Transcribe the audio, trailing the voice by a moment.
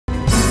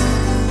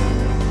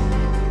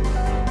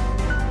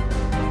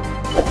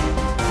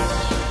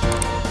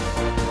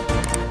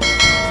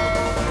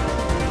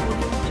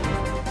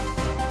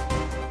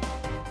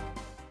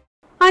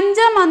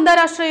അഞ്ചാം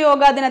അന്താരാഷ്ട്ര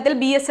യോഗാ ദിനത്തിൽ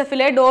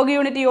BSFിലെ ഡോഗ്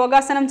യൂണിറ്റ്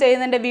യോഗാസനം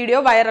ചെയ്യുന്നതിന്റെ വീഡിയോ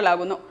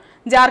വൈറലാകുന്നു.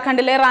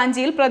 ജാർഖണ്ഡിലെ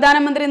റാഞ്ചിയിൽ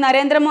പ്രധാനമന്ത്രി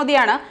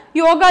നരേന്ദ്രമോദിയാണ്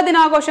യോഗാ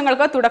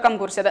ദിനാഘോഷങ്ങൾക്ക് തുടക്കം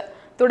കുറിച്ചത്.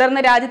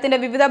 തുടർന്ന് രാജ്യത്തിന്റെ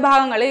വിവിധ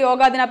ഭാഗങ്ങളിൽ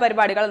യോഗാ ദിന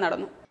പരിപാടികൾ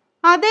നടന്നു.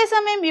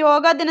 അതേസമയം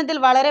യോഗാ ദിനത്തിൽ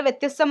വളരെ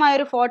വ്യത്യസ്തമായ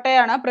ഒരു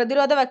ഫോട്ടോയാണ്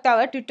പ്രതിരോധ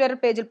വക്താവ് ട്വിറ്റർ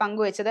പേജിൽ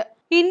പങ്കുവച്ചത്.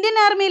 ഇന്ത്യൻ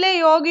ആർമിയിലെ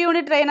യോഗ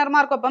യൂണിറ്റ്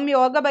ട്രെയിനർമാർക്കൊപ്പം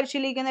യോഗ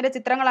പരിശീലിക്കുന്നതിന്റെ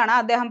ചിത്രങ്ങളാണ്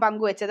അദ്ദേഹം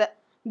പങ്കുവച്ചത്.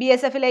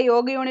 BSFിലെ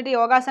യോഗ യൂണിറ്റ്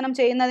യോഗാസനം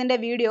ചെയ്യുന്നതിന്റെ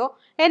വീഡിയോ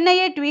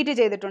NIA ട്വീറ്റ്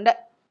ചെയ്തിട്ടുണ്ട്.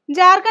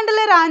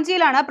 ജാർഖണ്ഡിലെ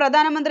റാഞ്ചിയിലാണ്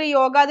പ്രധാനമന്ത്രി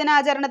യോഗാ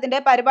ദിനാചരണത്തിന്റെ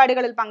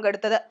പരിപാടികളിൽ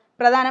പങ്കെടുത്തത്.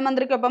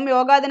 പ്രധാനമന്ത്രിക്കൊപ്പം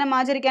യോഗാ ദിനം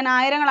ആചരിക്കാൻ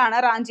ആയിരങ്ങളാണ്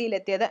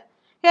റാഞ്ചിയിലെത്തിയത്.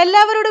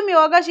 എല്ലാവരോടും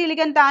യോഗ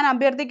ശീലിക്കാൻ താൻ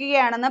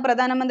അഭ്യർത്ഥിക്കുകയാണെന്ന്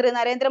പ്രധാനമന്ത്രി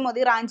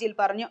നരേന്ദ്രമോദി റാഞ്ചിയിൽ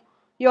പറഞ്ഞു.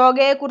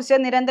 യോഗയെക്കുറിച്ച്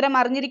നിരന്തരം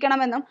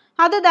അറിഞ്ഞിരിക്കണമെന്നും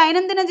അത്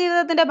ദൈനംദിന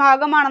ജീവിതത്തിന്റെ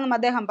ഭാഗമാണെന്നും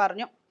അദ്ദേഹം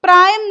പറഞ്ഞു.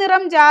 പ്രായം,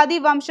 നിറം, ജാതി,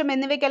 വംശം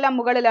എന്നിവയ്ക്കെല്ലാം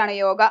മുകളിലാണ്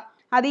യോഗ.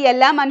 അത്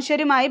എല്ലാ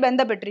മനുഷ്യരുമായി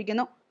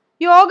ബന്ധപ്പെട്ടിരിക്കുന്നു.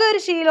 യോഗ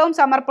ഒരു ശീലവും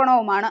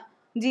സമർപ്പണവുമാണ്.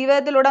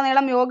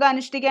 ജീവിതത്തിലുടനീളം യോഗ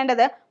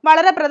അനുഷ്ഠിക്കേണ്ടത്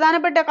വളരെ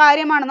പ്രധാനപ്പെട്ട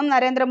കാര്യമാണെന്നും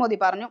നരേന്ദ്രമോദി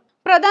പറഞ്ഞു.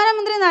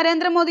 പ്രധാനമന്ത്രി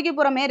നരേന്ദ്രമോദിക്ക്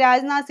പുറമെ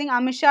രാജ്നാഥ് സിംഗ്,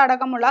 അമിത്ഷാ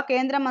അടക്കമുള്ള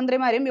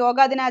കേന്ദ്രമന്ത്രിമാരും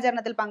യോഗാ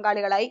ദിനാചരണത്തിൽ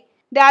പങ്കാളികളായി.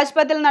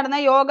 രാജ്പഥിൽ നടന്ന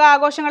യോഗ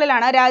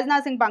ആഘോഷങ്ങളിലാണ്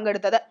രാജ്നാഥ് സിംഗ്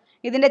പങ്കെടുത്തത്.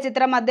 ഇതിന്റെ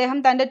ചിത്രം അദ്ദേഹം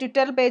തന്റെ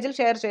ട്വിറ്റർ പേജിൽ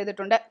ഷെയർ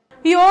ചെയ്തിട്ടുണ്ട്.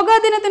 യോഗാ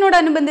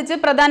ദിനത്തിനോടനുബന്ധിച്ച്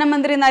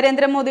പ്രധാനമന്ത്രി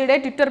നരേന്ദ്രമോദിയുടെ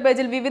ട്വിറ്റർ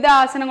പേജിൽ വിവിധ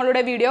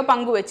ആസനങ്ങളുടെ വീഡിയോ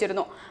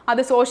പങ്കുവച്ചിരുന്നു.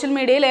 അത് സോഷ്യൽ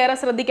മീഡിയയിൽ ഏറെ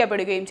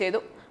ശ്രദ്ധിക്കപ്പെടുകയും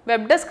ചെയ്തു.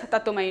 Web desk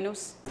Tatwamayi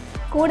news.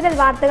 കൂടുതൽ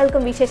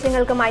വാർത്തകൾക്കും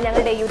വിശേഷങ്ങൾക്കുമായി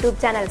ഞങ്ങളുടെ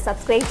യൂട്യൂബ് ചാനൽ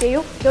സബ്സ്ക്രൈബ്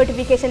ചെയ്യൂ.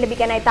 നോട്ടിഫിക്കേഷൻ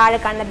ലഭിക്കാനായി താഴെ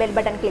കാണുന്ന ബെൽ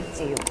ബട്ടൺ ക്ലിക്ക്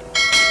ചെയ്യൂ.